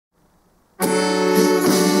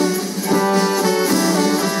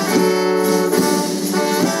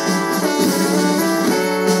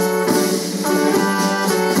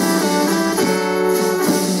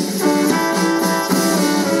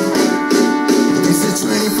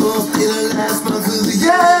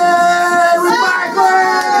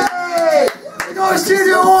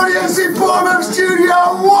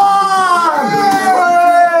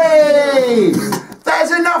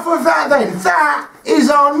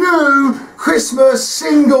new Christmas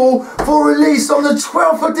single for release on the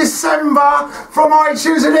 12th of December from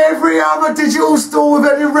iTunes and every other digital store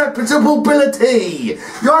with any reputable ability.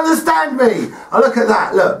 You understand me? Oh, look at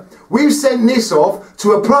that, look. We've sent this off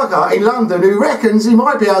to a plugger in London who reckons he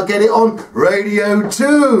might be able to get it on Radio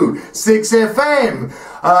 2, 6FM,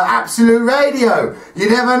 Absolute Radio. You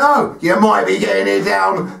never know. You might be getting it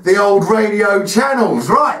down the old radio channels.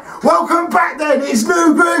 Right, welcome back then. It's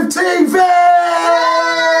New Groove TV!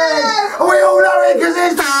 We all know it because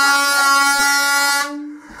it's...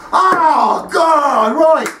 Oh, God,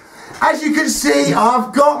 right. As you can see,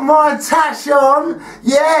 I've got my tash on.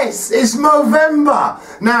 Yes, it's Movember.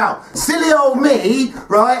 Now, silly old me,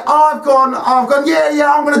 right? I've gone,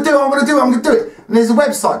 yeah, I'm gonna do it. And there's a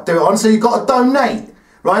website to do it on, so you've got to donate,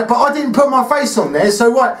 right? But I didn't put my face on there, so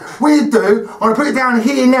what we do, I'm gonna put it down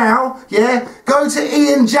here now, yeah? Go to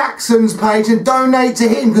Ian Jackson's page and donate to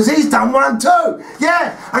him, because he's done one too,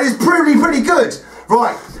 yeah? And it's pretty good.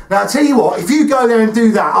 Right, now I'll tell you what, if you go there and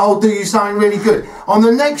do that, I'll do you something really good. On the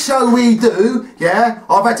next show we do, yeah,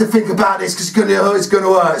 I've had to think about this because it's gonna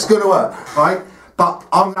work, right? But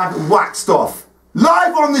I'm gonna have it waxed off.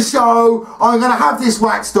 Live on the show, I'm gonna have this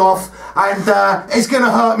waxed off and it's gonna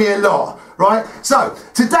hurt me a lot, right? So,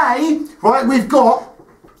 today, right, we've got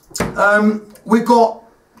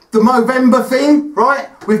the Movember thing, right?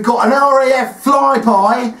 We've got an RAF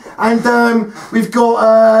flyby, and we've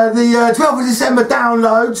got the 12th of December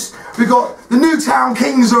downloads. We've got the Newtown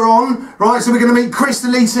Kings are on, right? So we're going to meet Chris, the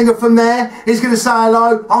lead singer from there. He's going to say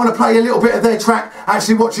hello. I'm going to play a little bit of their track,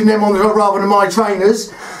 actually watching them on the rather than my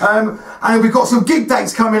trainers. And we've got some gig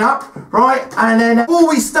dates coming up, right? And then before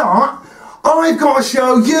we start, I've got to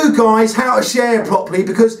show you guys how to share properly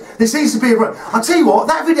because there seems to be I'll tell you what,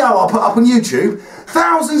 that video I put up on YouTube,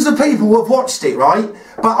 thousands of people have watched it, right?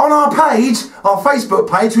 But on our page, our Facebook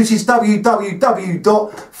page, which is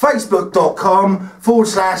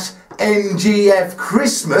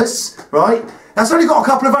www.facebook.com/NGFChristmas, right? That's only got a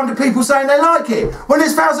couple of hundred people saying they like it. When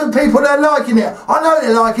there's 1,000 people that are liking it, I know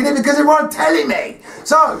they're liking it because everyone's telling me.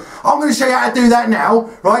 So, I'm going to show you how to do that now,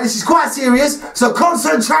 right? This is quite serious, so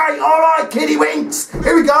concentrate, alright, kiddie winks.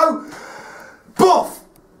 Here we go. Boof.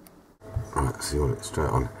 Right, let's see what it's straight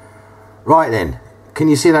on. Right then, can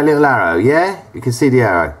you see that little arrow, yeah? You can see the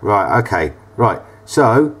arrow, right, okay, right.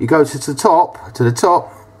 So, you go to the top,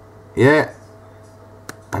 yeah,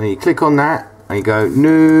 and then you click on that, and you go,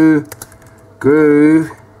 New Groove,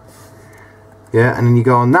 yeah, and then you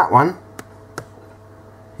go on that one,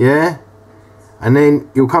 yeah, and then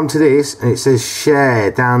you'll come to this and it says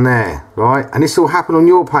share down there, right, and this will happen on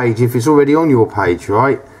your page if it's already on your page,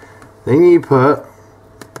 right? Then you put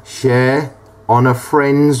share on a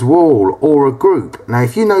friend's wall or a group. Now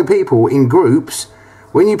if you know people in groups,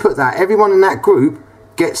 when you put that, everyone in that group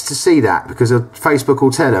gets to see that because Facebook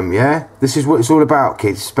will tell them, yeah, this is what it's all about,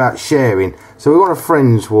 kids. It's about sharing. So we want a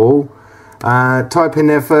friend's wall. Type in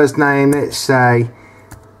their first name, let's say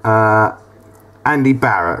Andy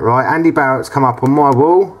Barrett, right? Andy Barrett's come up on my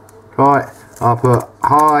wall, right? I'll put,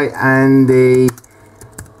 hi Andy,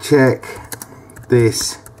 check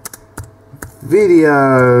this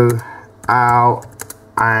video out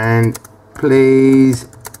and please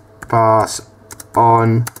pass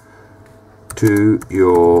on to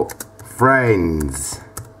your friends,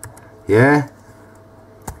 yeah?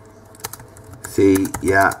 See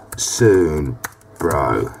ya soon,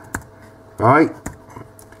 bro. Right?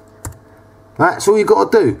 That's all you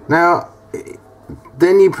got to do. Now,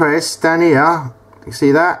 then you press down here. You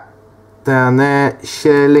see that? Down there,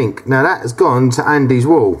 share link. Now that has gone to Andy's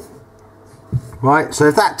wall. Right? So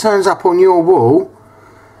if that turns up on your wall,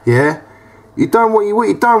 yeah, what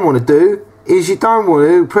you don't want to do is you don't want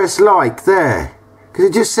to press like there. Because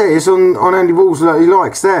it just says on Andy Wall's that he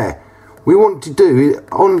likes there. We want to do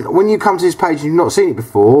when you come to this page and you've not seen it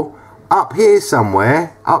before, up here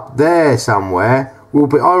somewhere, up there somewhere, will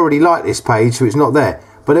be, I already like this page so it's not there,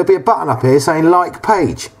 but there'll be a button up here saying like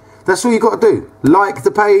page. That's all you got to do, like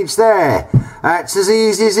the page there. That's as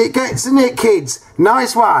easy as it gets, isn't it, kids?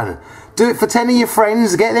 Nice one. Do it for 10 of your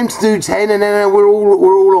friends, get them to do 10 and then we're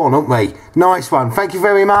all on, aren't we? Nice one, thank you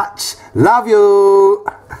very much, love you.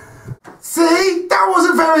 See, that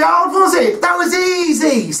wasn't very hard, was it? That was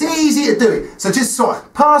easy. It's easy to do it. So just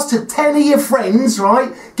pass to 10 of your friends,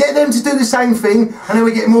 right? Get them to do the same thing, and then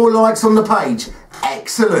we get more likes on the page.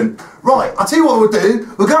 Excellent. Right, I'll tell you what we'll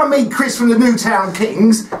do. We're going to meet Chris from the Newtown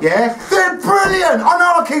Kings, yeah? They're brilliant. I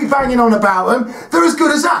know I keep banging on about them. They're as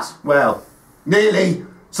good as us. Well, nearly.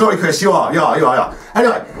 Sorry, Chris, you are.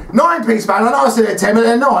 Anyway, 9-piece band. I know I said they're 10, but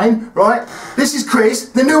they're 9, right? This is Chris.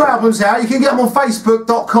 The new album's out. You can get them on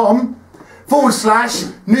Facebook.com.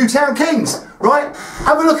 Newtown Kings, right?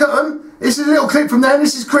 Have a look at them. This is a little clip from them.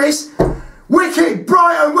 This is Chris. Wicked,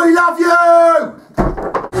 Brighton, we love you!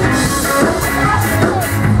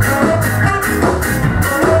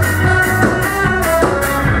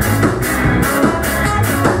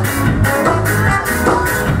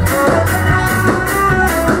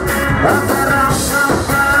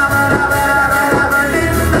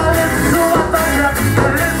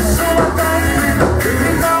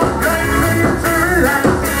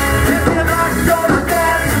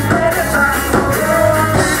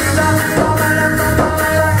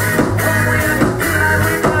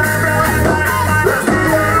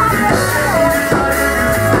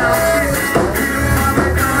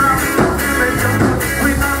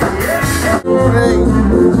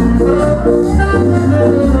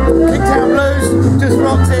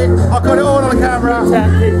 I got it all on the camera.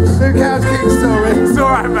 Newtown Kings story. It's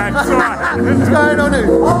alright, man. It's alright. What's going on here?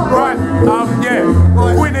 Right. Yeah.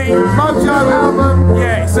 Right. Winnie. Mojo album.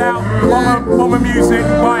 Yeah, it's out. Mama Music.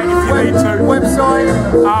 Right, if you need to. Website.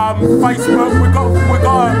 Facebook. We've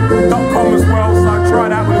got a .com as well, so try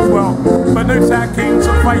that one as well. But Newtown Kings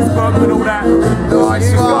on Facebook and all that.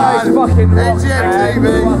 Nice one. NGFTV.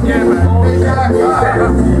 Yeah, man.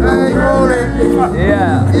 Hey, morning.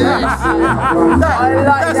 Yeah. Yes.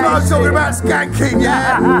 That's what I'm talking about, skanking,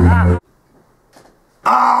 yeah. Oh,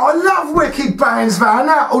 I love wicked bands, man.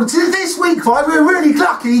 Now, this week, right, we're really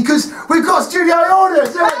lucky because we've got studio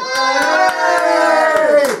audience. Hey!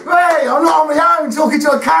 Hey, I'm not on my own talking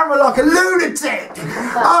to a camera like a lunatic.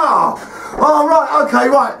 Oh, right, okay,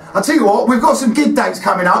 right. I'll tell you what, we've got some gig dates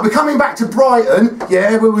coming up. We're coming back to Brighton,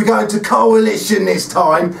 yeah, where we're going to Coalition this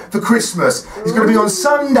time for Christmas. It's going to be on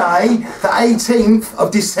Sunday, the 18th of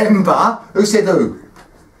December. Who said who?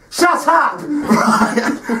 Shut up!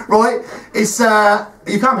 Right, it's, are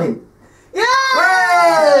you coming? Yay!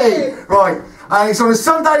 Yay! Right, it's on a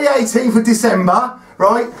Sunday the 18th of December,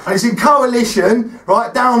 right, and it's in Coalition,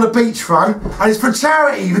 right, down on the beachfront, and it's for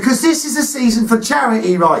charity, because this is a season for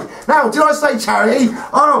charity, right. Now, did I say charity?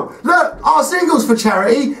 Oh, look, our singles for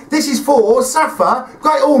charity, this is for SAFA,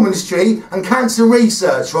 Great Ormond Street, and Cancer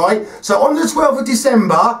Research, right. So on the 12th of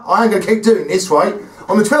December, I ain't going to keep doing this, right,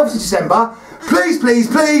 on the 12th of December, please, please,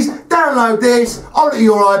 please download this onto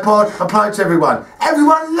your iPod and play it to everyone.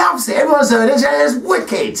 Everyone loves it. Everyone's heard it. It's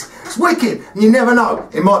wicked. It's wicked. And you never know.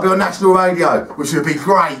 It might be on national radio, which would be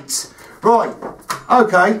great. Right.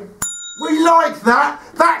 Okay. We like that.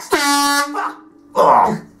 That's...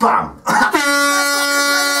 Oh, bum.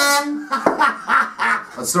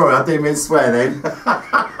 I'm sorry, I didn't mean to swear then.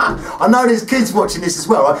 I know there's kids watching this as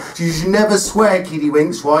well, right? So you should never swear, Kiddie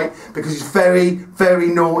Winks, right? Because it's very, very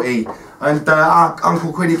naughty. And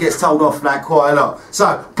Uncle Quinny gets told off for that quite a lot.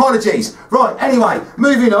 So, apologies. Right, anyway,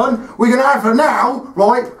 moving on. We're going to have for now,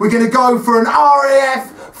 right, we're going to go for an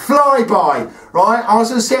RAF flyby, right? I was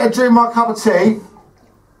going to sit and drink my cup of tea.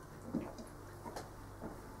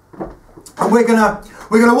 And we're gonna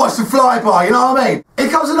watch the flyby, you know what I mean? Here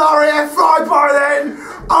comes an RAF flyby then!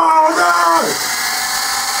 Oh no!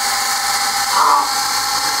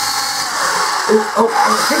 Oh,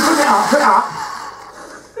 keep putting it up, put it up.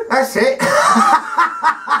 That's it.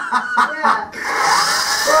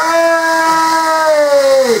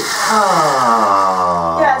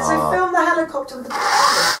 Yeah, so film the helicopter with the...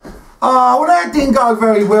 Oh, well that didn't go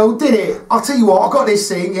very well, did it? I'll tell you what, I've got this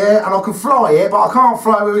thing, yeah, and I can fly it, but I can't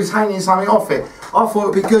fly with it's hanging something off it. I thought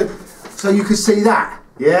it'd be good so you could see that,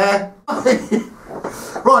 yeah?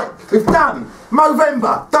 Right, we've done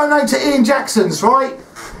Movember, donate to Ian Jackson's, right?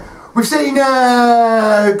 We've seen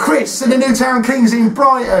Chris and the Newtown Kings in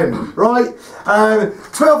Brighton, right?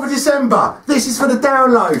 12th of December, this is for the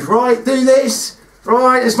download, right? Do this.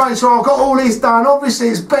 Right, let's make sure I've got all this done. Obviously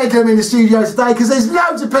it's bedlam in the studio today because there's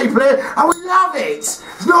loads of people here and we love it. It's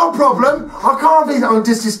not a problem. I can't be, I'm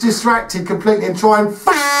just distracted completely and try and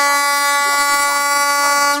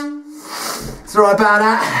sorry about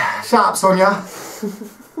that. Shut up, Sonia.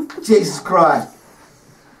 Jesus Christ.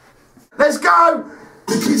 Let's go.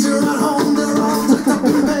 The kids are at home, they're all tucked up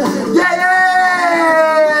in bed. Yay!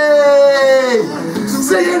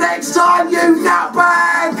 See you next time, you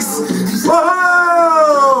nutbags. Woohoo!